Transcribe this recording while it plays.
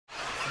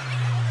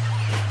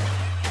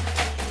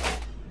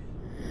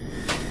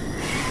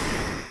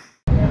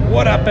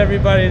What up,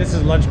 everybody? This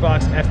is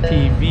Lunchbox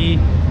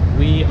FPV.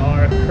 We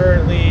are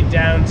currently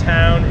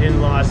downtown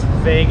in Las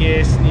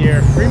Vegas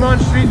near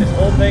Fremont Street. It's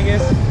Old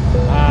Vegas.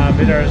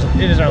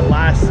 It is our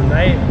last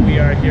night. We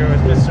are here with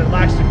Mr.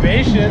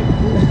 Laxtubation.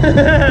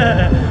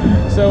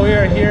 So we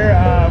are here.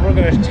 We're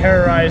going to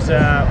terrorize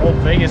Old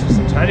Vegas with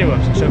some tiny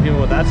whoops and show people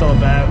what that's all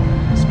about.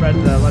 Spread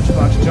the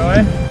Lunchbox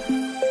joy.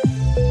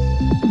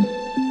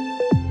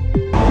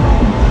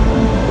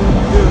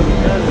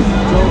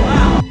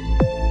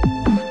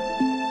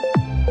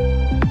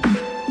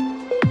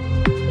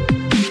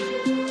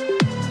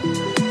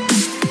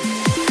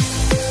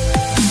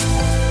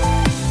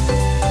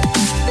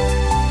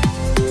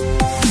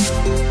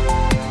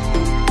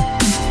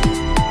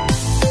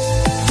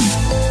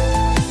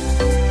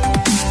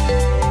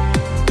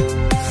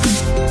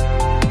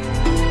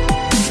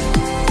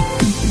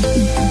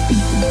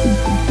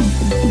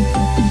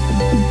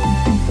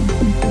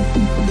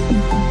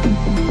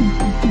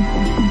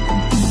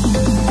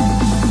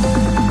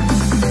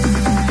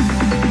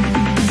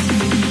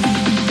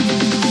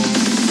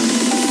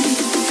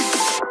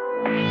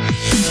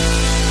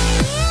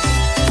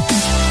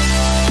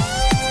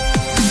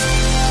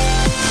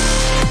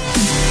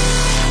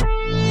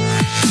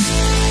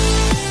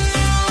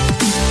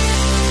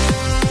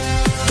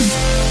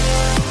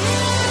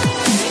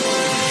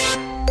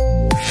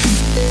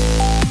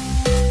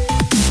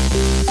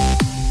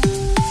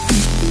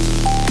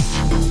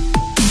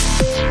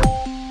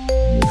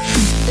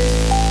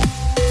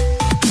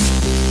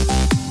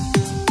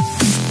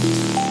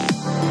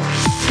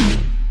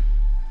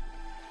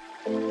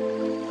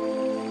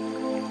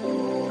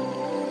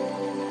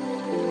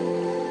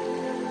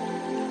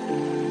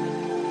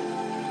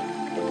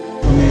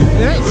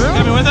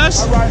 Coming with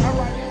us? All right.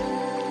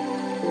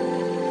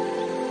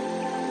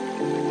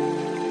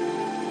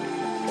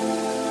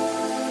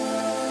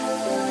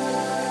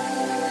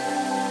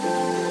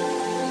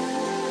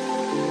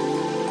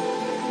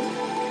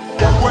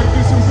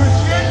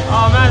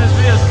 Oh man, this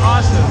video is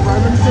awesome. All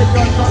right, let me take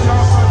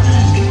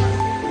y'all